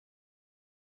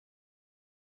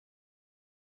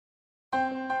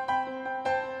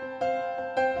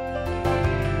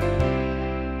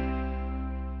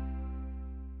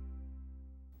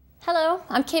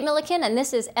I'm Kate Milliken, and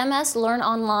this is MS Learn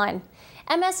Online.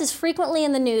 MS is frequently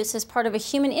in the news as part of a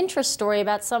human interest story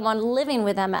about someone living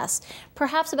with MS,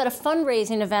 perhaps about a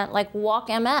fundraising event like Walk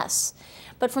MS.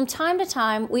 But from time to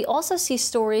time, we also see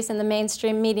stories in the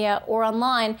mainstream media or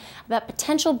online about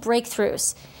potential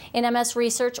breakthroughs in MS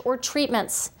research or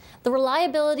treatments. The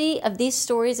reliability of these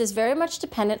stories is very much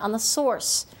dependent on the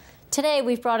source. Today,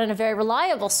 we've brought in a very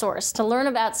reliable source to learn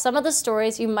about some of the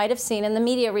stories you might have seen in the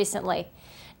media recently.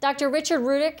 Dr. Richard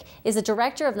Rudick is the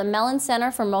director of the Mellon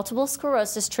Center for Multiple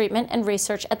Sclerosis Treatment and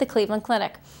Research at the Cleveland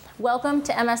Clinic. Welcome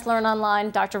to MS Learn Online,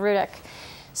 Dr. Rudick.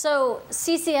 So,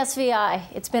 CCSVI,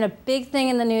 it's been a big thing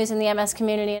in the news in the MS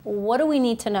community. What do we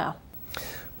need to know?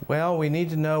 Well, we need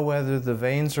to know whether the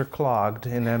veins are clogged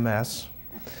in MS,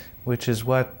 which is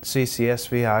what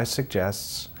CCSVI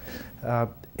suggests.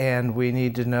 And we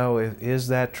need to know, is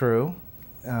that true?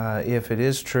 If it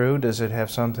is true, does it have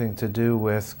something to do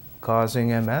with causing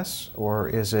MS, or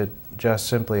is it just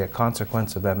simply a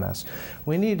consequence of MS?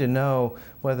 We need to know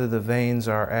whether the veins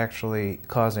are actually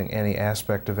causing any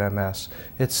aspect of MS.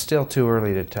 It's still too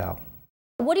early to tell.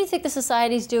 What do you think the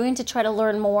society is doing to try to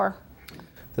learn more?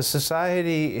 The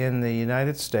society in the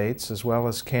United States, as well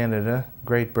as Canada,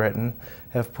 Great Britain,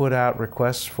 have put out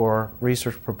requests for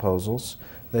research proposals.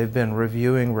 They've been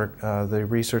reviewing the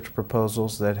research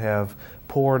proposals that have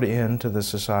poured into the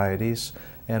societies,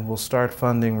 and will start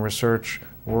funding research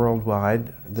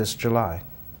worldwide this July.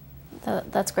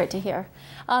 That's great to hear.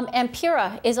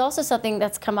 Ampyra is also something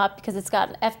that's come up because it's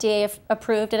gotten FDA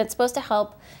approved, and it's supposed to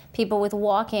help people with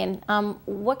walking.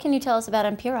 What can you tell us about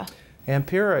Ampyra?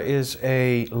 Ampyra is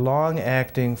a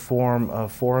long-acting form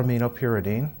of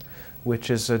 4-aminopyridine, which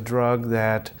is a drug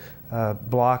that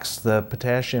blocks the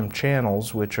potassium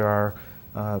channels, which are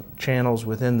channels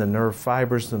within the nerve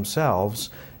fibers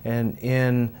themselves, and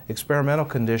in experimental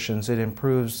conditions it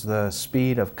improves the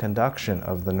speed of conduction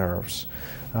of the nerves.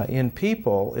 In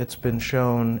people, it's been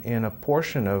shown in a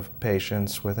portion of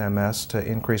patients with MS to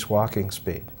increase walking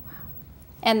speed. Wow.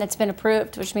 And that's been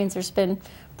approved, which means there's been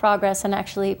progress and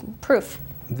actually proof.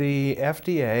 The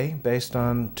FDA, based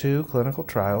on 2 clinical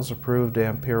trials, approved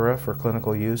Ampyra for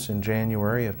clinical use in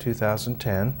January of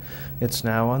 2010. It's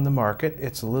now on the market.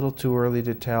 It's a little too early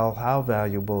to tell how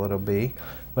valuable it'll be,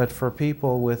 but for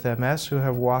people with MS who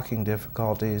have walking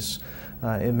difficulties,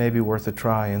 it may be worth a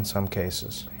try in some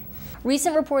cases.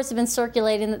 Recent reports have been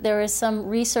circulating that there is some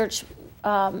research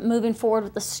moving forward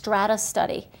with the Strata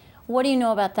Study. What do you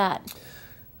know about that?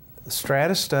 The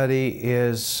Strata Study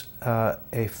is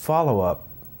a follow-up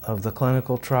of the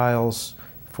clinical trials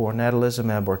for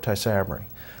natalizumab or Tysabri.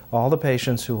 All the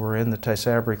patients who were in the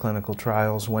Tysabri clinical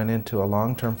trials went into a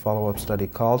long-term follow-up study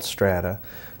called Strata,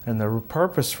 and the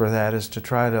purpose for that is to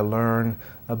try to learn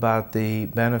about the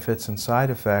benefits and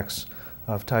side effects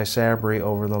of Tysabri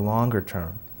over the longer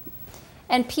term.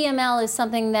 And PML is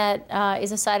something that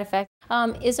is a side effect.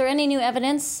 Is there any new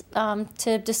evidence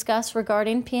to discuss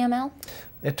regarding PML?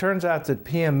 It turns out that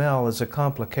PML is a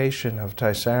complication of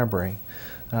Tysabri,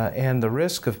 and the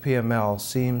risk of PML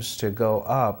seems to go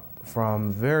up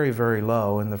from very, very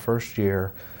low in the first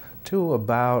year to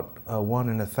about 1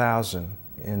 in 1,000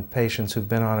 in patients who've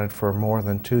been on it for more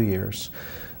than 2 years.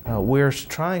 We're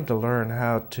trying to learn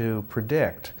how to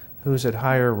predict who's at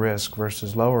higher risk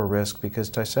versus lower risk, because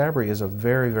Tysabri is a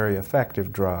very, very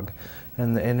effective drug,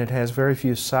 and it has very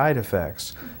few side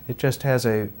effects. It just has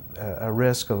a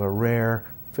risk of a rare,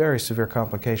 very severe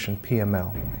complication,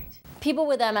 PML. People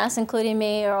with MS, including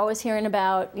me, are always hearing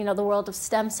about, the world of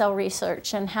stem cell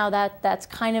research and how that's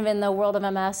kind of in the world of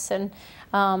MS. And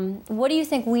what do you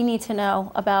think we need to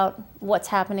know about what's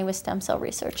happening with stem cell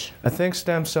research? I think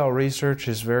stem cell research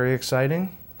is very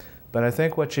exciting, but I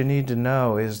think what you need to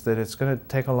know is that it's going to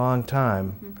take a long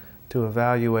time to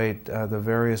evaluate the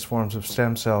various forms of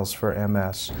stem cells for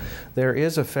MS. There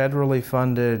is a federally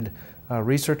funded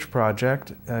research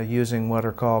project using what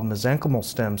are called mesenchymal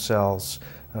stem cells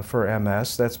for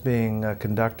MS. That's being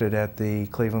conducted at the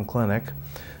Cleveland Clinic,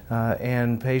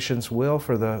 and patients will,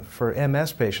 for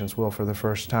MS patients, will for the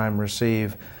first time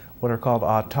receive what are called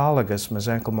autologous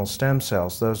mesenchymal stem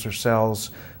cells. Those are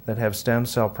cells that have stem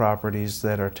cell properties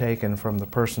that are taken from the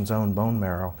person's own bone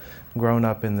marrow, grown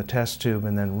up in the test tube,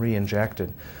 and then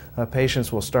re-injected.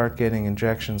 Patients will start getting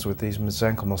injections with these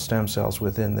mesenchymal stem cells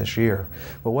within this year.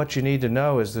 But what you need to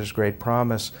know is there's great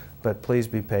promise, but please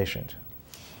be patient.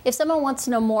 If someone wants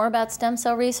to know more about stem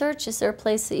cell research, is there a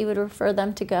place that you would refer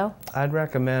them to go? I'd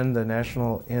recommend the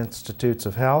National Institutes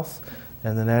of Health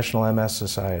and the National MS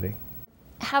Society.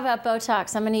 How about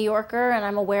Botox? I'm a New Yorker, and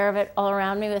I'm aware of it all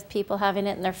around me with people having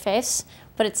it in their face,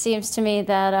 but it seems to me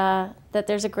that, that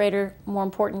there's a greater, more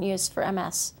important use for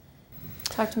MS.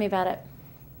 Talk to me about it.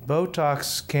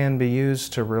 Botox can be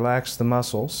used to relax the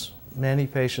muscles. Many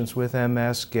patients with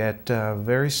MS get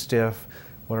very stiff,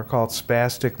 what are called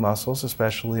spastic muscles,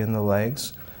 especially in the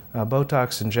legs.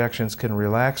 Botox injections can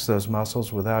relax those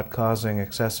muscles without causing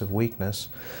excessive weakness.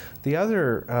 The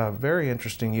other very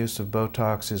interesting use of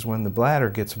Botox is when the bladder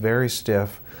gets very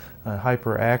stiff,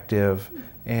 hyperactive,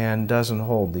 and doesn't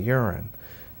hold the urine.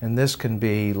 And this can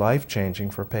be life-changing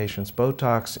for patients.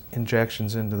 Botox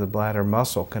injections into the bladder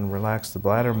muscle can relax the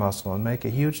bladder muscle and make a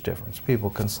huge difference. People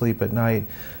can sleep at night,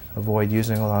 avoid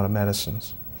using a lot of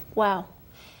medicines. Wow.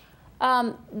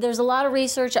 There's a lot of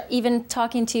research, even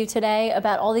talking to you today,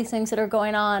 about all these things that are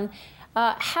going on.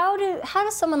 How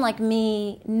does someone like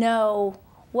me know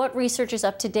what research is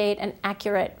up to date and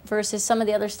accurate versus some of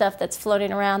the other stuff that's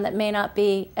floating around that may not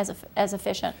be as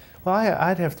efficient? Well,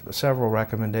 I'd have several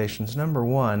recommendations. Number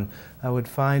one, I would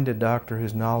find a doctor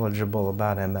who's knowledgeable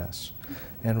about MS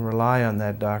and rely on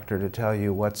that doctor to tell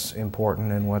you what's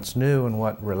important and what's new and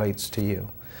what relates to you.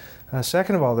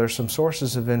 Second of all, there's some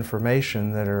sources of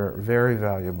information that are very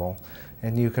valuable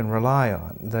and you can rely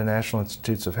on. The National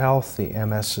Institutes of Health, the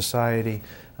MS Society,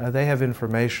 they have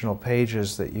informational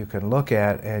pages that you can look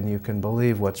at and you can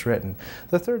believe what's written.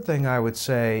 The third thing I would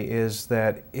say is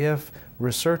that if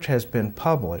research has been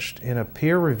published in a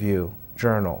peer review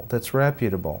journal that's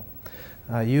reputable,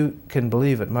 you can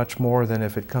believe it much more than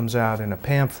if it comes out in a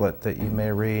pamphlet that you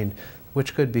may read,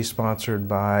 which could be sponsored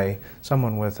by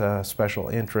someone with a special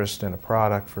interest in a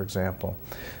product, for example.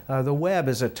 The web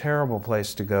is a terrible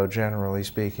place to go, generally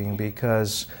speaking,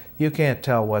 because you can't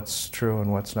tell what's true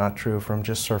and what's not true from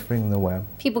just surfing the web.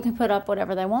 People can put up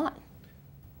whatever they want.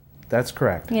 That's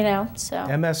correct. You know, so.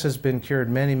 MS has been cured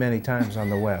many, many times on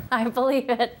the web. I believe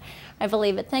it. I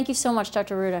believe it. Thank you so much,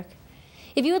 Dr. Rudick.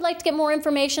 If you would like to get more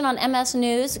information on MS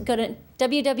news, go to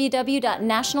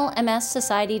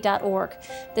www.nationalmssociety.org.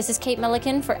 This is Kate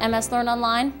Milliken for MS Learn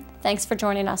Online. Thanks for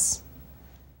joining us.